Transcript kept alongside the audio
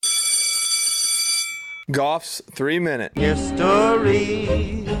Goff's 3-minute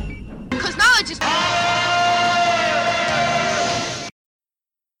history. Because knowledge is...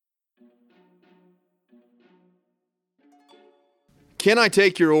 Can I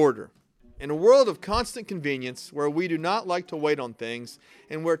take your order? In a world of constant convenience, where we do not like to wait on things,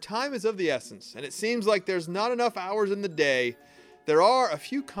 and where time is of the essence, and it seems like there's not enough hours in the day, there are a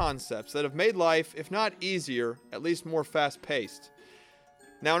few concepts that have made life, if not easier, at least more fast-paced.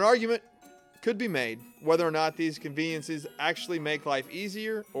 Now, an argument could be made whether or not these conveniences actually make life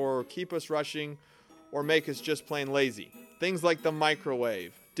easier, or keep us rushing, or make us just plain lazy. Things like the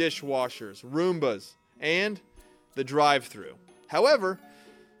microwave, dishwashers, Roombas, and the drive-thru. However,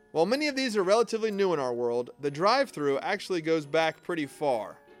 while many of these are relatively new in our world, the drive-thru actually goes back pretty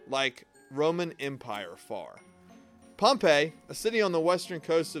far, like Roman Empire far. Pompeii, a city on the western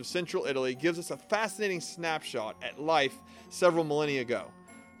coast of central Italy, gives us a fascinating snapshot at life several millennia ago.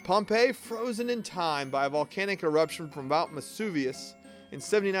 Pompeii, frozen in time by a volcanic eruption from Mount Vesuvius in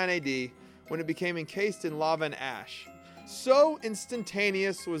 79 AD, when it became encased in lava and ash. So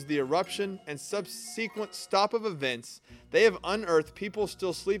instantaneous was the eruption and subsequent stop of events, they have unearthed people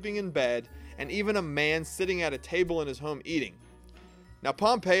still sleeping in bed, and even a man sitting at a table in his home eating. Now,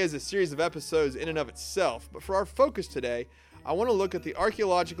 Pompeii is a series of episodes in and of itself, but for our focus today, I want to look at the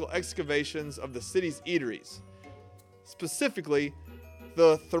archaeological excavations of the city's eateries. Specifically,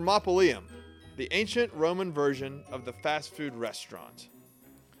 the Thermopylaeum, the ancient Roman version of the fast food restaurant.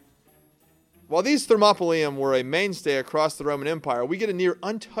 While these Thermopylaeum were a mainstay across the Roman Empire, we get a near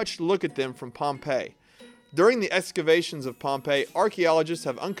untouched look at them from Pompeii. During the excavations of Pompeii, archaeologists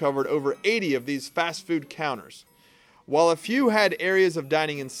have uncovered over 80 of these fast food counters. While a few had areas of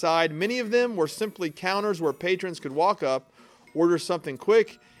dining inside, many of them were simply counters where patrons could walk up, order something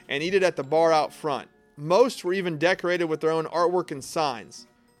quick, and eat it at the bar out front. Most were even decorated with their own artwork and signs.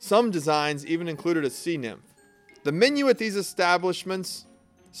 Some designs even included a sea nymph. The menu at these establishments: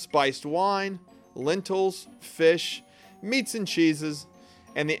 spiced wine, lentils, fish, meats and cheeses,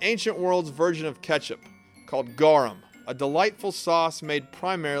 and the ancient world's version of ketchup, called garum, a delightful sauce made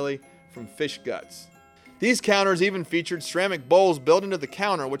primarily from fish guts. These counters even featured ceramic bowls built into the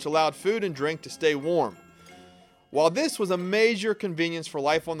counter, which allowed food and drink to stay warm. While this was a major convenience for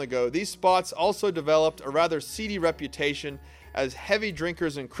life on the go, these spots also developed a rather seedy reputation, as heavy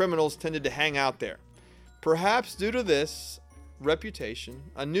drinkers and criminals tended to hang out there. Perhaps due to this reputation,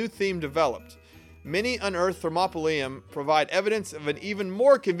 a new theme developed. Many unearthed Thermopylaeum provide evidence of an even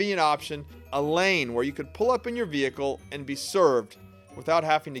more convenient option, a lane where you could pull up in your vehicle and be served without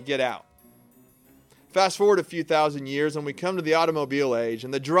having to get out. Fast forward a few thousand years and we come to the automobile age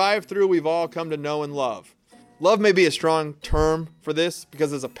and the drive-thru we've all come to know and love. Love may be a strong term for this,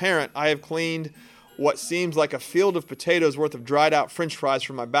 because as a parent, I have cleaned what seems like a field of potatoes worth of dried out French fries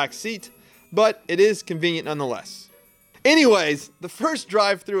from my back seat, but it is convenient nonetheless. Anyways, the first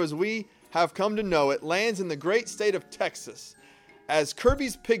drive-thru as we have come to know it lands in the great state of Texas, as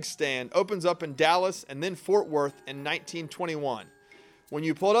Kirby's Pig Stand opens up in Dallas and then Fort Worth in 1921. When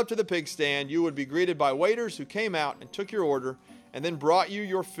you pulled up to the pig stand, you would be greeted by waiters who came out and took your order and then brought you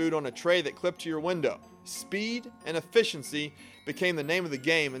your food on a tray that clipped to your window. Speed and efficiency became the name of the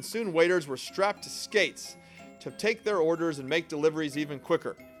game, and soon waiters were strapped to skates to take their orders and make deliveries even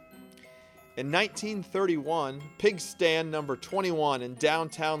quicker. In 1931, Pig Stand number 21 in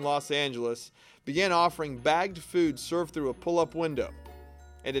downtown Los Angeles began offering bagged food served through a pull-up window.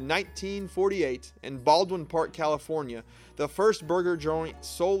 And in 1948, in Baldwin Park, California, the first burger joint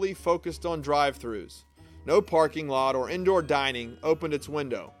solely focused on drive-thrus, no parking lot or indoor dining, opened its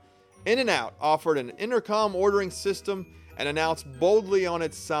window. In-N-Out offered an intercom ordering system and announced boldly on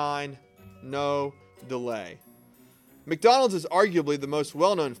its sign, "No delay." McDonald's is arguably the most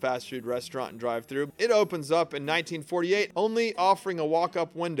well-known fast food restaurant and drive-thru. It opens up in 1948, only offering a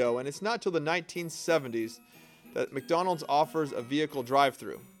walk-up window, and it's not till the 1970s that McDonald's offers a vehicle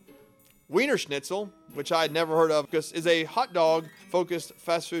drive-thru. Wiener Schnitzel, which I had never heard of, is a hot dog-focused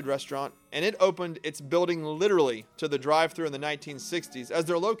fast food restaurant, and it opened its building literally to the drive-thru in the 1960s, as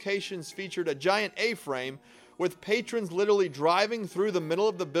their locations featured a giant A-frame with patrons literally driving through the middle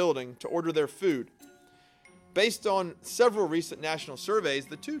of the building to order their food. Based on several recent national surveys,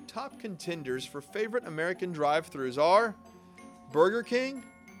 the two top contenders for favorite American drive-thrus are Burger King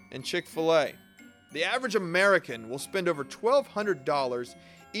and Chick-fil-A. The average American will spend over $1,200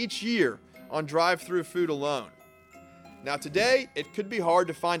 each year on drive-thru food alone. Now today, it could be hard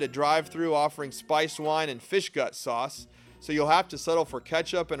to find a drive-thru offering spiced wine and fish gut sauce, so you'll have to settle for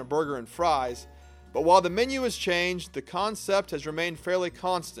ketchup and a burger and fries. But while the menu has changed, the concept has remained fairly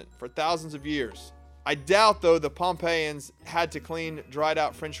constant for thousands of years. I doubt, though, the Pompeians had to clean dried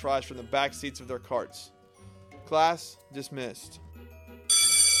out French fries from the back seats of their carts. Class dismissed.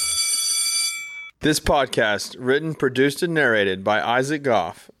 This podcast, written, produced, and narrated by Isaac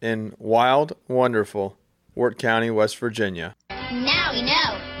Goff in wild, wonderful Wirt County, West Virginia. Now we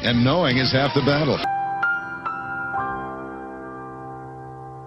know. And knowing is half the battle.